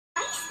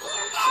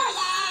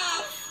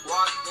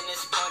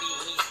this party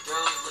and these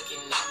girls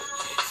looking at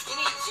me.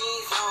 Skinny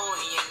jeans on,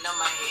 and you know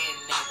my head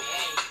nappy.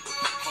 Hey,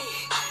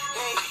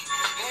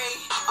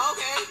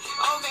 okay.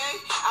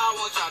 I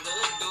want y'all to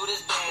do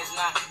this dance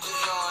now.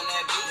 Juju on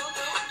that beat,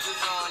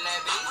 juju on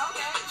that beat,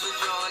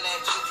 juju on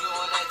that, juju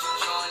on that,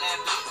 juju on that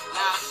beat.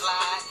 Now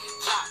slide,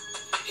 chop,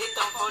 hit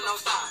them for no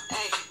stop,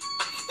 hey,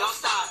 don't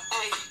stop,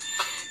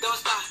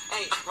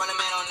 hey, run a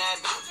man on that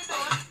beat,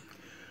 hey.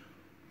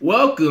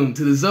 Welcome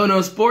to the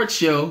Zono Sports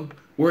Show,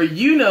 where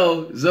you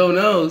know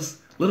Zono's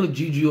little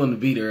juju on the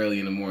beat early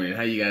in the morning.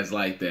 How you guys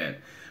like that?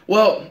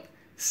 Well,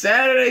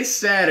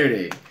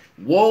 Saturday,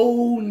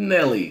 whoa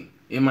Nelly,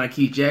 in my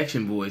Keith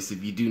Jackson voice,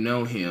 if you do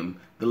know him,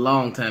 the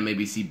longtime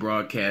ABC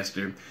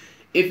broadcaster.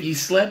 If you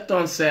slept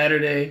on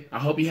Saturday, I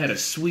hope you had a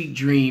sweet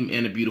dream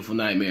and a beautiful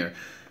nightmare.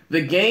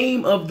 The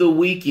game of the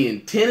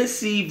weekend,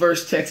 Tennessee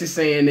versus Texas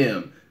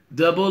A&M.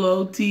 Double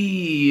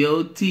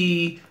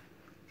OT.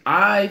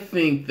 I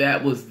think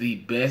that was the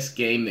best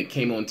game that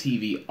came on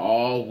TV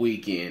all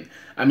weekend.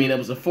 I mean, it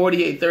was a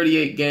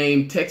 48-38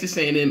 game. Texas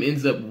A&M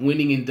ends up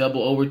winning in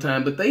double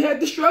overtime, but they had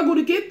to struggle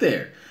to get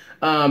there.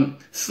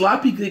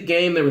 Sloppy good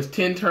game. There was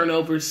 10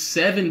 turnovers,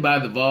 7 by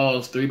the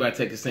Vols, 3 by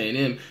Texas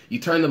A&M. You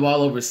turn the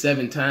ball over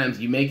 7 times.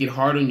 You make it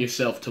hard on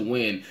yourself to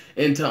win.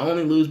 And to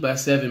only lose by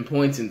 7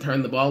 points and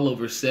turn the ball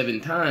over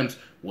 7 times,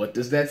 what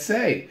does that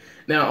say?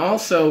 Now,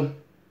 also,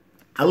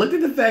 I looked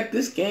at the fact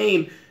this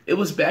game, it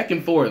was back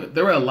and forth.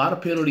 There were a lot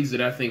of penalties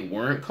that I think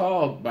weren't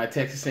called by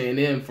Texas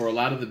A&M for a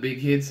lot of the big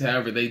hits.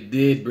 However, they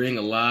did bring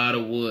a lot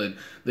of wood.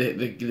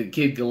 The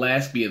kid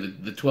Gillespie,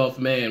 the 12th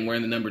man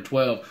wearing the number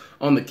 12,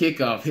 on the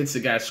kickoff hits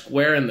the guy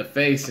square in the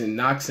face and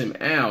knocks him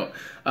out.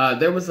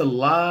 There was a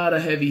lot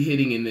of heavy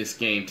hitting in this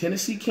game.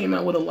 Tennessee came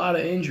out with a lot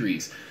of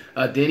injuries.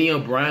 Danny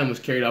O'Brien was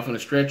carried off on a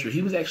stretcher.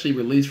 He was actually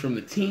released from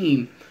the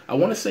team, I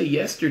want to say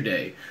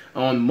yesterday,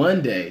 on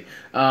Monday.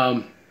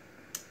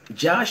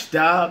 Josh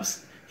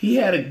Dobbs, he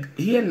had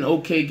an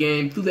okay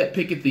game, threw that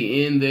pick at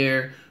the end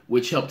there,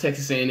 which helped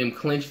Texas A&M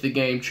clinch the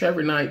game.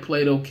 Trevor Knight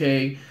played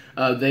okay.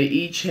 They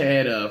each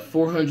had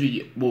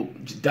 400. Well,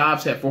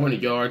 Dobbs had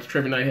 400 yards.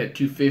 Trevor Knight had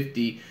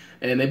 250,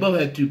 and they both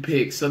had 2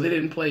 picks, so they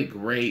didn't play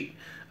great,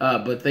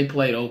 but they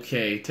played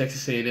okay.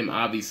 Texas A&M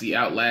obviously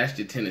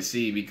outlasted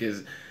Tennessee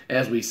because,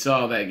 as we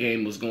saw, that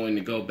game was going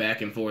to go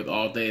back and forth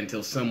all day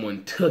until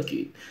someone took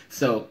it.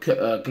 So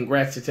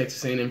congrats to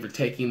Texas A&M for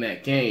taking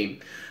that game.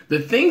 The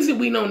things that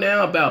we know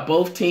now about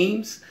both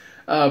teams,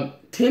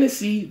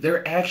 Tennessee,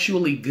 they're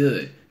actually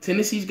good.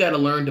 Tennessee's got to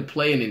learn to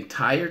play an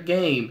entire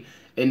game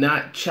and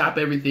not chop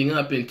everything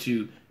up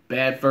into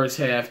bad first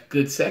half,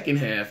 good second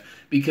half,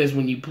 because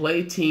when you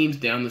play teams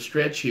down the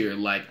stretch here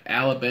like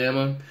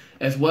Alabama,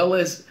 as well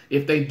as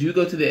if they do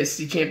go to the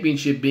SEC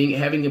Championship,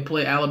 having to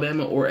play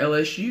Alabama or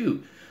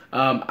LSU,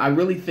 I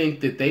really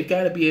think that they've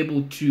got to be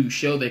able to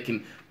show they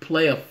can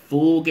play a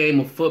full game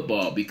of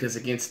football, because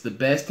against the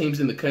best teams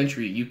in the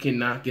country, you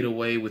cannot get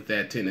away with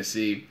that,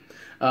 Tennessee.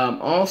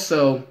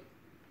 Also,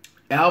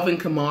 Alvin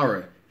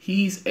Kamara,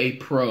 he's a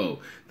pro.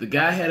 The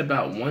guy had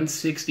about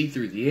 160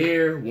 through the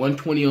air,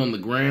 120 on the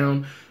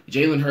ground.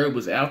 Jalen Hurd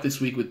was out this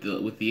week with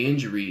the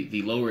injury,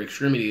 the lower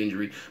extremity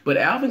injury. But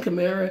Alvin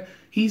Kamara,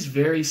 he's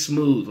very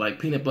smooth, like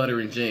peanut butter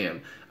and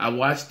jam. I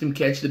watched him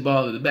catch the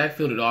ball in the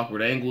backfield at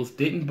awkward angles,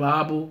 didn't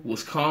bobble,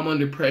 was calm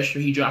under pressure.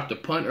 He dropped a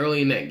punt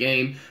early in that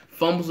game,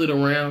 fumbles it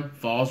around,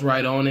 falls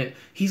right on it.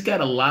 He's got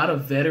a lot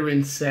of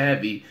veteran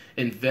savvy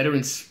and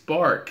veteran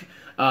spark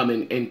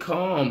and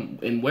calm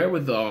and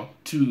wherewithal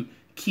to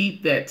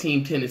keep that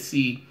team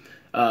Tennessee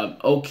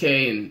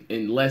okay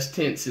and less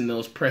tense in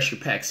those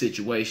pressure-packed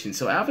situations.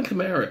 So Alvin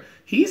Kamara,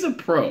 he's a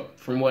pro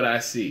from what I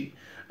see.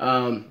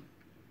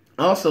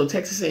 Also,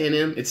 Texas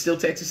A&M, it's still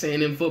Texas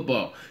A&M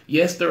football.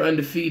 Yes, they're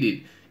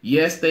undefeated.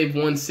 Yes, they've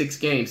won 6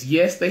 games.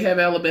 Yes, they have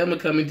Alabama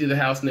coming to the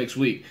house next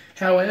week.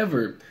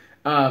 However,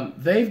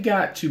 they've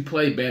got to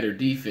play better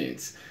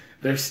defense.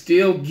 They're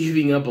still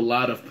giving up a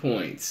lot of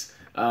points.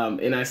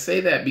 And I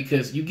say that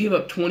because you give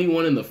up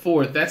 21 in the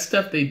fourth. That's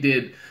stuff they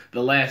did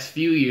the last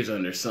few years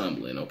under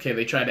Sumlin. Okay,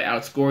 they tried to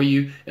outscore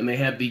you, and they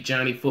have the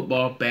Johnny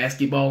football,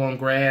 basketball on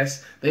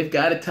grass. They've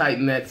got to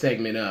tighten that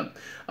segment up.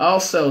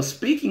 Also,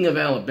 speaking of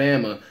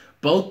Alabama,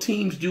 both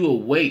teams do a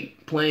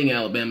weight playing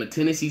Alabama.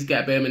 Tennessee's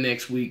got Bama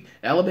next week.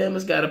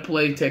 Alabama's got to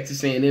play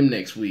Texas A&M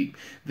next week.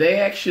 They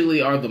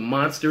actually are the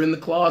monster in the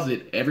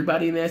closet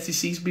everybody in the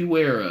SEC's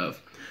beware of.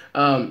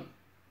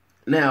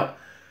 Now,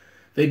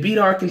 they beat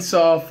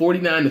Arkansas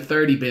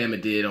 49-30,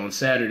 Bama did on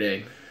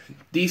Saturday.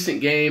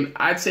 Decent game.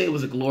 I'd say it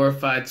was a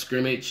glorified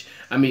scrimmage.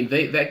 I mean,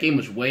 that game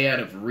was way out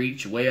of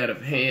reach, way out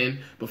of hand.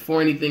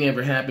 Before anything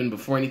ever happened,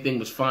 before anything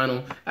was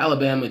final,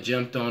 Alabama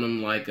jumped on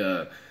them like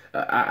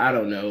I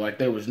don't know,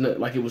 like it was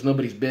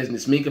nobody's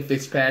business. Minka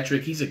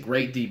Fitzpatrick, he's a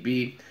great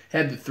DB.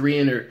 Had the three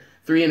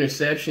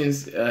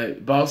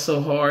interceptions. Ball so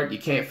hard you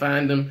can't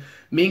find them.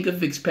 Minka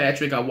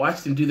Fitzpatrick, I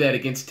watched him do that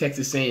against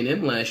Texas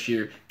A&M last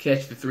year,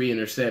 catch the 3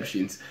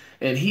 interceptions.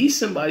 And he's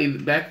somebody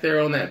back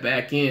there on that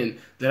back end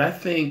that I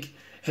think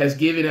has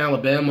given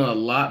Alabama a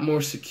lot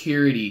more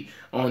security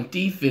on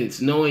defense,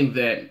 knowing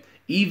that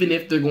even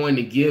if they're going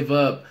to give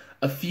up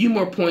a few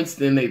more points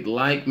than they'd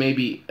like,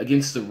 maybe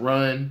against the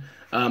run,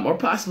 or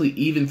possibly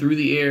even through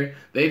the air.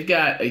 They've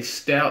got a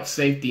stout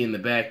safety in the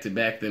back to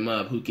back them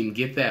up who can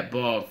get that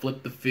ball,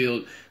 flip the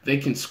field. They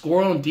can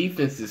score on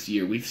defense this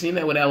year. We've seen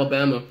that with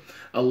Alabama.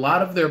 A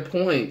lot of their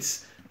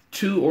points,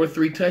 2 or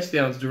 3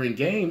 touchdowns during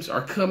games,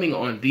 are coming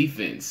on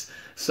defense.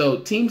 So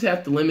teams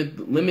have to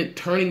limit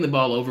turning the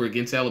ball over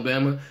against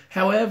Alabama.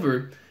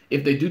 However,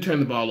 if they do turn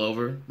the ball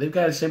over, they've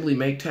got to simply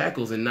make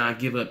tackles and not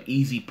give up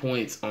easy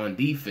points on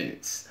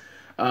defense.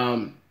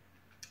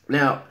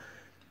 Now,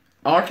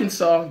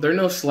 Arkansas, they're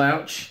no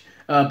slouch,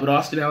 but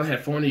Austin Allen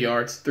had 400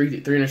 yards,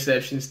 three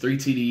interceptions, 3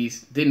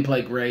 TDs. Didn't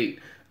play great.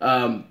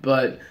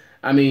 But,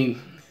 I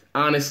mean,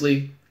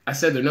 honestly, I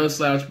said they're no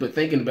slouch, but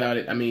thinking about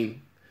it, I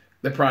mean,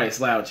 they're probably a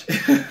slouch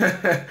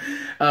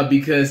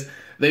because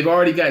they've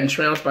already gotten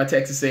trounced by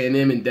Texas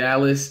A&M in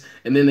Dallas,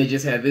 and then they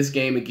just had this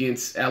game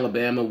against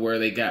Alabama where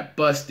they got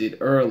busted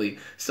early.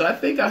 So I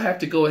think I'll have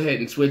to go ahead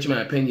and switch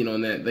my opinion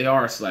on that. They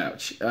are a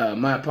slouch.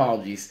 My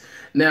apologies.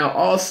 Now,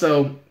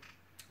 also,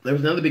 there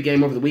was another big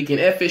game over the weekend.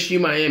 FSU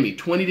Miami,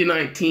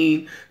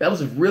 20-19. That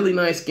was a really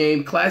nice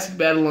game. Classic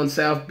battle on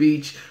South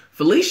Beach.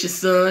 Felicia's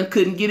son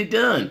couldn't get it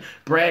done.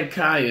 Brad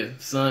Kaya,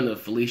 son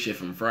of Felicia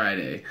from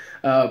Friday.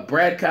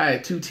 Brad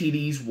Kaya, 2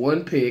 TDs,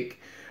 1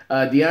 pick.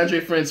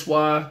 DeAndre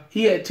Francois,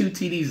 he had 2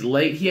 TDs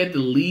late. He had to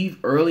leave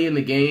early in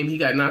the game. He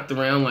got knocked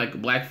around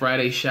like Black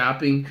Friday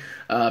shopping.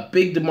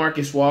 Big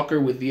DeMarcus Walker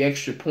with the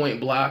extra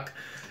point block.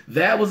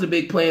 That was a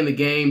big play in the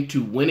game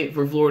to win it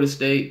for Florida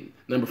State.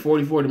 Number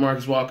 44,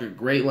 DeMarcus Walker,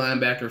 great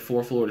linebacker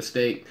for Florida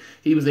State.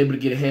 He was able to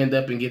get a hand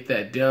up and get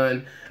that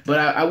done. But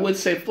I would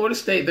say Florida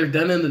State, they're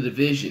done in the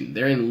division.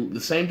 They're in the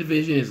same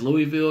division as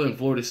Louisville and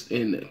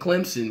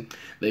Clemson.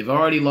 They've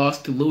already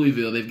lost to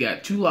Louisville. They've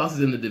got 2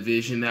 losses in the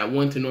division. That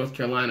one to North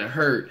Carolina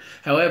hurt.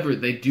 However,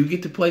 they do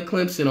get to play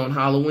Clemson on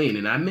Halloween.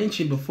 And I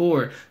mentioned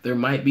before there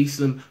might be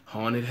some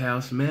haunted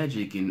house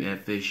magic in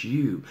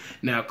FSU.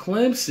 Now,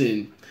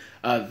 Clemson,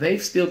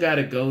 they've still got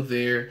to go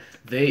there.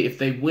 If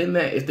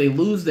they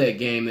lose that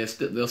game,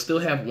 they'll still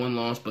have 1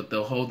 loss, but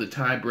they'll hold the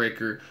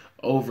tiebreaker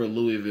over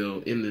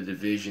Louisville in the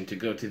division to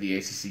go to the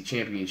ACC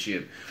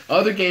championship.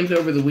 Other games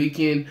over the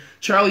weekend,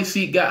 Charlie's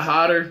seat got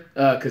hotter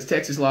because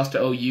Texas lost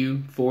to OU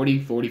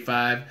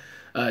 40-45.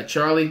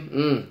 Charlie,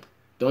 don't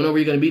know where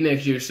you're going to be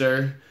next year,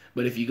 sir.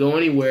 But if you go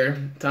anywhere,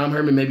 Tom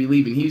Herman may be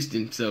leaving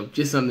Houston, so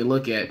just something to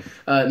look at.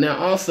 Now,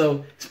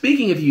 also,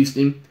 speaking of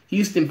Houston,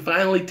 Houston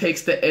finally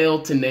takes the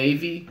L to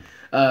Navy.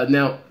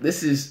 Now,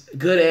 this is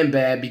good and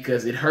bad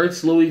because it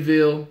hurts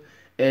Louisville,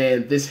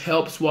 and this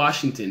helps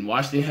Washington.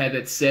 Washington had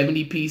that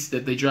 70-piece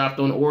that they dropped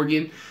on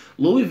Oregon.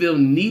 Louisville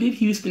needed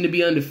Houston to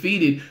be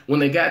undefeated when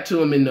they got to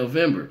them in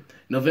November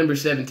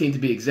 17th to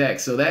be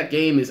exact. So that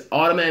game is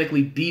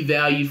automatically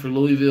devalued for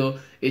Louisville.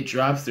 It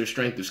drops their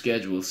strength of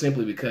schedule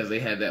simply because they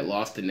had that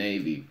loss to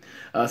Navy.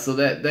 So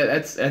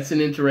that's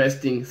an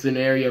interesting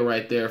scenario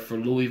right there for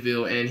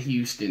Louisville and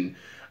Houston.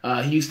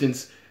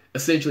 Houston's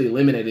essentially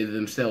eliminated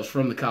themselves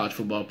from the college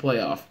football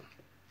playoff.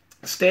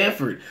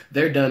 Stanford,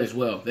 they're done as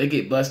well. They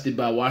get busted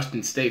by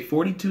Washington State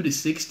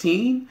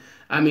 42-16.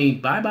 I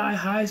mean, bye-bye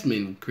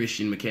Heisman,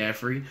 Christian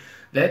McCaffrey.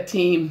 That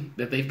team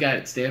that they've got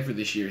at Stanford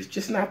this year is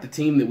just not the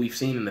team that we've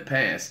seen in the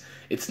past.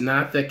 It's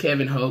not the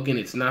Kevin Hogan.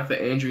 It's not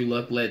the Andrew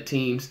Luck-led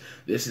teams.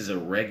 This is a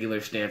regular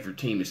Stanford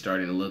team it's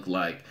starting to look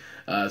like.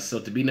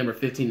 So to be number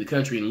 15 in the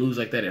country and lose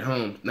like that at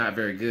home, not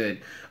very good.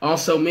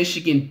 Also,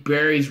 Michigan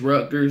buries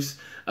Rutgers.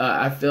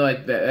 I feel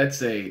like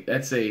that's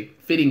a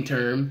fitting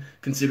term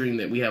considering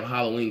that we have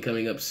Halloween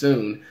coming up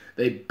soon.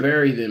 They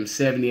bury them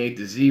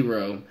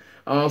 78-0.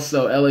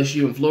 Also,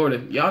 LSU and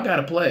Florida, y'all got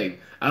to play.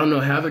 I don't know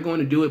how they're going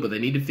to do it, but they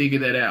need to figure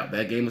that out.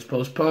 That game was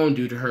postponed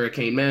due to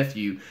Hurricane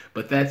Matthew,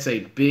 but that's a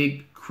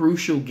big,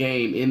 crucial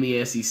game in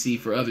the SEC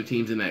for other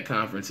teams in that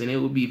conference, and it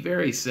would be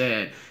very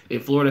sad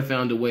if Florida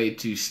found a way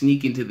to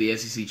sneak into the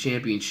SEC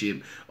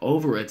championship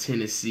over a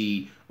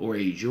Tennessee or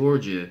a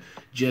Georgia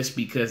just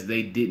because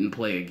they didn't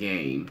play a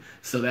game.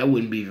 So that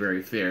wouldn't be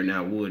very fair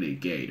now, would it,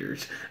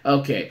 Gators?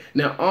 Okay,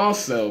 now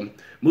also,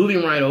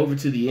 moving right over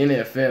to the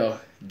NFL,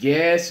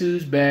 guess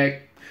who's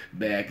back?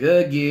 Back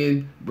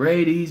again.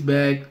 Brady's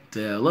back.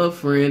 Tell a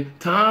friend.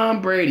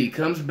 Tom Brady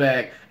comes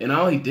back, and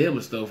all he did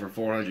was throw for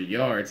 400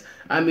 yards.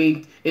 I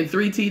mean, in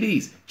 3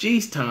 TDs.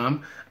 Jeez,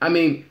 Tom. I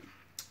mean,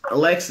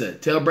 Alexa,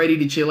 tell Brady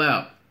to chill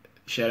out.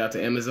 Shout out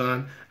to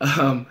Amazon.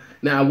 Now,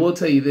 I will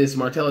tell you this.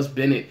 Martellus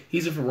Bennett,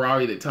 he's a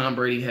Ferrari that Tom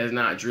Brady has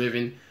not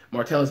driven.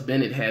 Martellus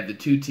Bennett had the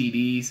 2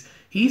 TDs.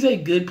 He's a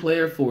good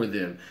player for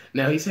them.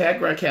 Now, he's had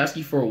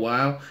Gronkowski for a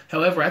while.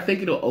 However, I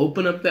think it'll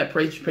open up that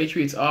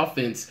Patriots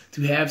offense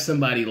to have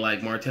somebody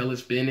like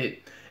Martellus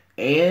Bennett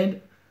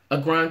and a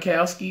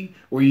Gronkowski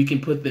where you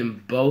can put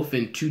them both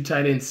in 2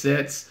 tight end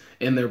sets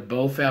and they're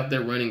both out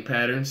there running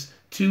patterns.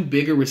 2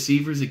 bigger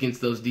receivers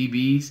against those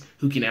DBs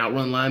who can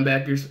outrun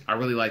linebackers. I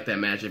really like that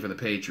matchup for the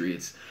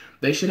Patriots.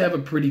 They should have a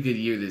pretty good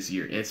year this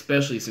year, and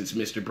especially since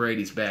Mr.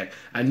 Brady's back.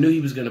 I knew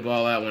he was going to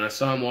ball out when I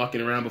saw him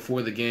walking around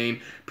before the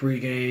game,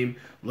 pregame,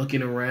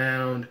 looking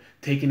around,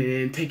 taking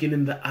in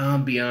the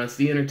ambiance,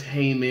 the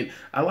entertainment.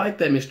 I like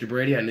that, Mr.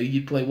 Brady. I knew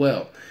you'd play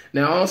well.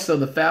 Now, also,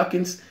 the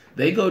Falcons,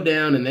 they go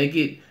down and they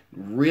get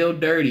real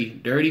dirty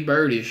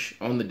birdish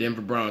on the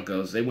Denver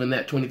Broncos. They win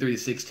that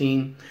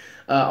 23-16.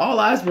 All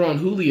eyes were on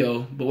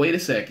Julio, but wait a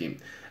second.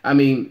 I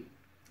mean,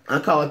 I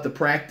call it the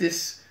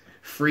practice.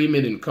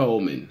 Freeman and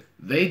Coleman,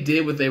 they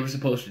did what they were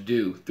supposed to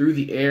do through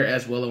the air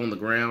as well as on the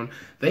ground.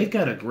 They've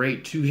got a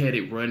great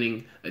two-headed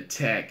running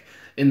attack.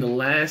 In the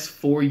last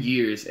 4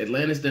 years,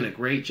 Atlanta's done a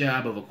great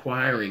job of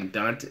acquiring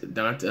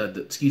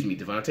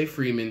Devontae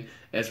Freeman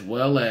as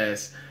well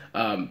as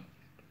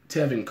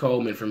Tevin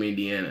Coleman from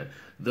Indiana.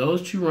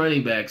 Those two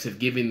running backs have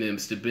given them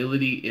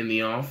stability in the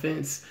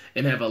offense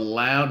and have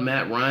allowed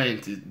Matt Ryan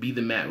to be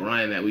the Matt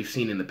Ryan that we've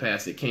seen in the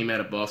past that came out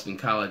of Boston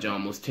College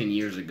almost 10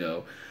 years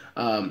ago.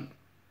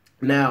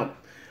 Matt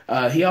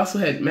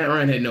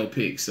Ryan had no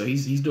picks, so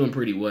he's doing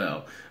pretty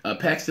well.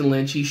 Paxton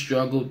Lynch, he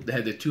struggled,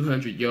 had the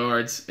 200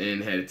 yards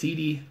and had a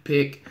TD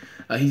pick.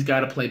 He's got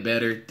to play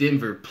better.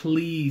 Denver,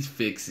 please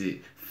fix it.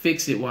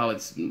 Fix it while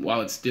it's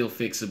still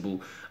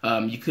fixable.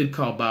 You could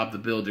call Bob the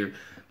Builder.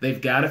 They've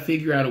got to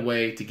figure out a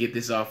way to get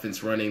this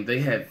offense running. They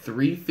had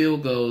 3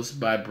 field goals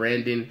by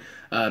Brandon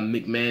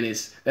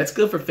McManus. That's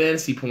good for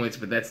fantasy points,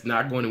 but that's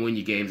not going to win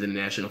you games in the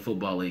National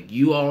Football League.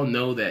 You all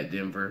know that,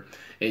 Denver.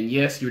 And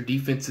yes, your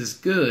defense is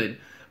good,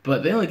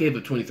 but they only gave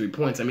up 23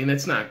 points. I mean,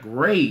 that's not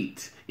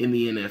great in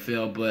the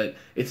NFL, but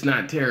it's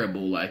not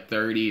terrible, like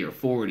 30 or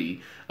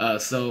 40.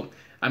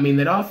 I mean,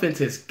 that offense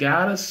has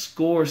got to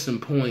score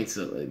some points.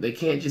 They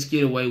can't just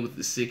get away with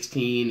the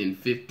 16 and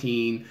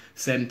 15,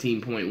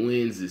 17-point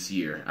wins this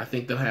year. I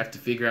think they'll have to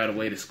figure out a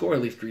way to score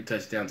at least 3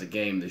 touchdowns a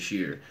game this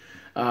year.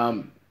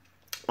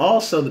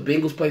 Also, the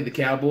Bengals played the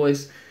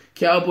Cowboys.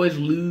 Cowboys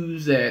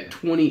lose at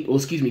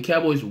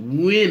Cowboys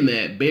win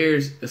that.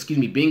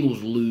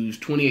 Bengals lose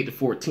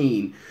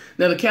 28-14.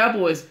 Now, the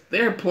Cowboys,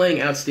 they're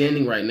playing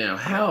outstanding right now.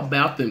 How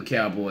about them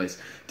Cowboys?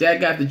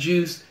 Dak got the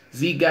juice.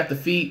 Zeke got the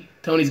feet.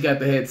 Tony's got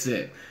the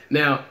headset.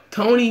 Now,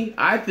 Tony,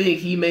 I think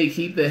he may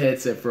keep the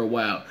headset for a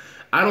while.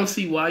 I don't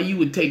see why you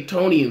would take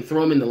Tony and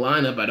throw him in the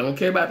lineup. I don't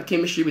care about the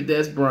chemistry with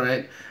Des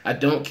Bryant. I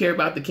don't care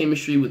about the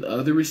chemistry with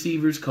other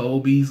receivers, Cole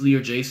Beasley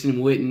or Jason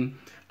Witten.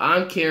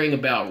 I'm caring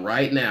about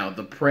right now,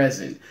 the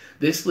present.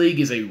 This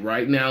league is a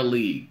right now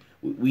league.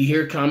 We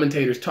hear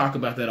commentators talk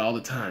about that all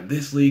the time.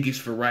 This league is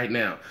for right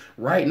now.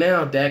 Right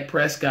now, Dak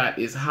Prescott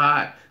is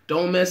hot.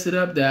 Don't mess it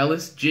up,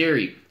 Dallas.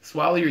 Jerry,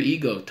 swallow your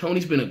ego.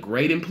 Tony's been a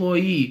great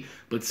employee,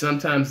 but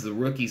sometimes the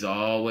rookie's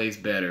always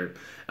better.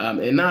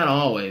 And not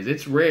always.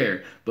 It's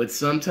rare. But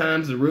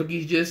sometimes the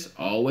rookie's just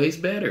always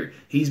better.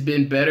 He's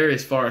been better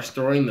as far as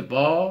throwing the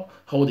ball,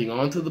 holding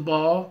on to the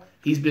ball.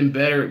 He's been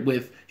better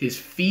with his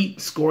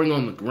feet, scoring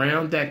on the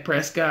ground, Dak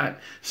Prescott.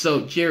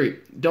 So, Jerry,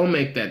 don't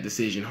make that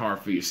decision hard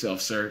for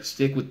yourself, sir.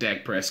 Stick with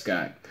Dak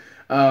Prescott.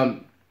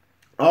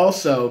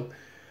 Also,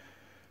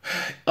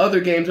 other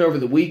games over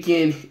the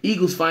weekend,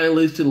 Eagles finally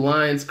lose to the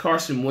Lions.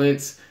 Carson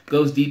Wentz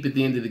goes deep at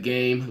the end of the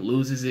game,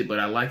 loses it, but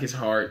I like his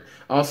heart.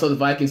 Also, the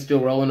Vikings still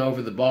rolling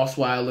over the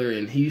Bosweiler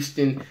in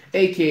Houston,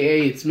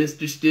 a.k.a. it's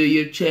Mr. Steal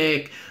Your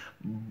Check.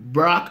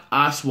 Brock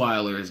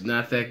Osweiler is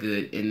not that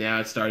good, and now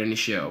it's starting to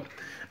show.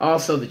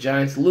 Also, the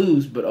Giants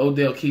lose, but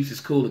Odell keeps his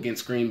cool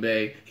against Green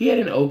Bay. He had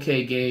an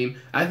okay game.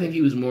 I think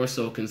he was more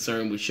so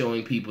concerned with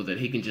showing people that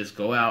he can just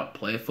go out,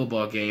 play a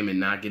football game, and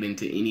not get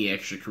into any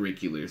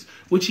extracurriculars,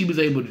 which he was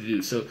able to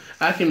do. So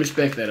I can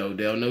respect that,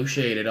 Odell. No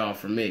shade at all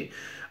from me.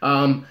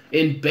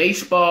 In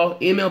baseball,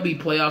 MLB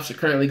playoffs are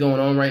currently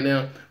going on right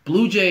now.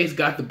 Blue Jays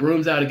got the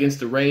brooms out against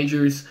the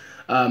Rangers.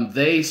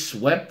 They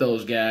swept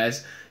those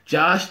guys.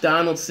 Josh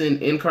Donaldson,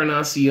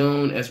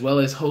 Encarnacion, as well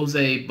as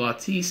Jose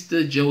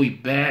Bautista, Joey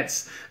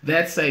Bats.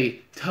 That's a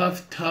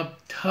tough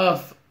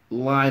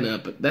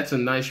lineup. That's a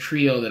nice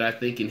trio that I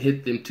think can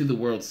hit them to the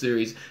World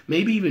Series,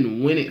 maybe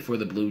even win it for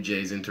the Blue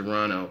Jays in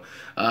Toronto.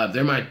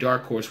 They're my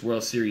dark horse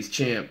World Series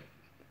champ.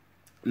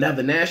 Now,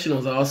 the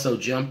Nationals also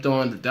jumped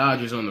on the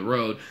Dodgers on the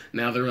road.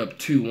 Now they're up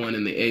 2-1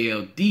 in the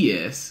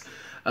ALDS.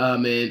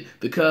 And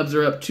the Cubs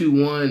are up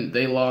 2-1.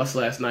 They lost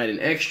last night in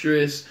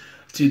extras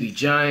to the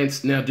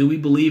Giants. Now, do we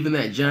believe in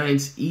that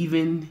Giants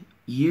even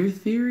year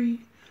theory?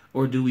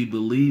 Or do we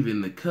believe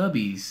in the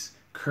Cubbies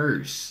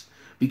curse?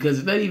 Because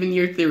if that even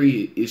year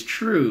theory is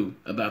true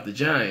about the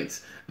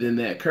Giants, then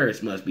that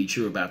curse must be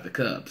true about the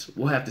Cubs.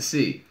 We'll have to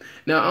see.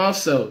 Now,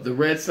 also, the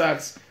Red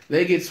Sox,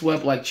 they get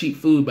swept like cheap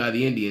food by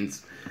the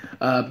Indians.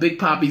 Big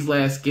Papi's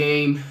last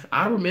game,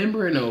 I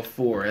remember in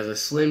 2004 as a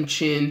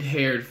slim-chinned,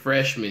 haired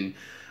freshman.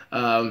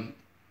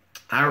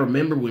 I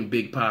remember when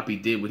Big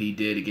Papi did what he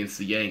did against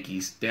the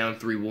Yankees, down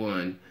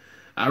 3-1.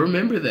 I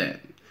remember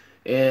that.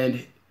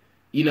 And,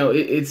 you know,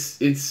 it's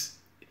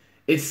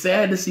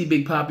sad to see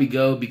Big Papi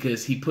go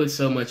because he put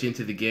so much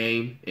into the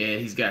game and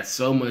he's got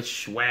so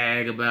much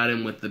swag about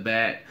him with the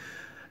bat.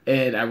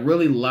 And I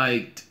really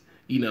liked,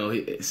 you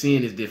know,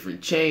 seeing his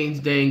different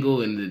chains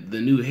dangle and the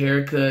new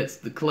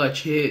haircuts, the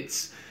clutch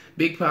hits.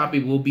 Big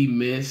Papi will be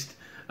missed.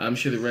 I'm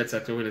sure the Red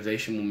Sox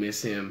organization will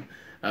miss him.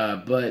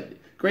 But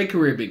great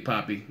career, Big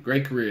Papi.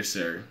 Great career,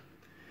 sir.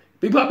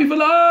 Big Papi for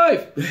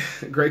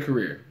life! Great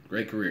career.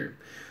 Great career.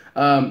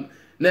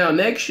 Now,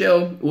 next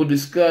show, we'll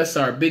discuss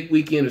our big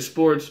weekend of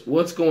sports,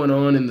 what's going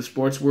on in the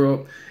sports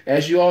world.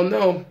 As you all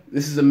know,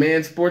 this is a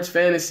man's sports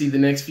fantasy the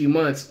next few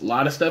months. A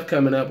lot of stuff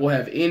coming up. We'll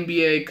have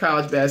NBA,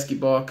 college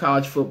basketball,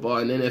 college football,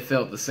 and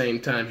NFL at the same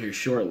time here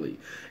shortly.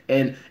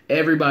 And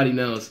everybody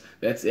knows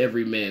that's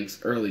every man's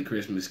early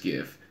Christmas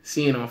gift.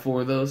 Seeing all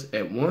 4 of those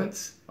at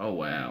once? Oh,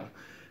 wow.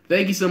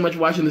 Thank you so much for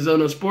watching the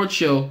Zono Sports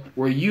Show,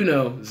 where you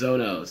know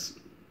Zonos.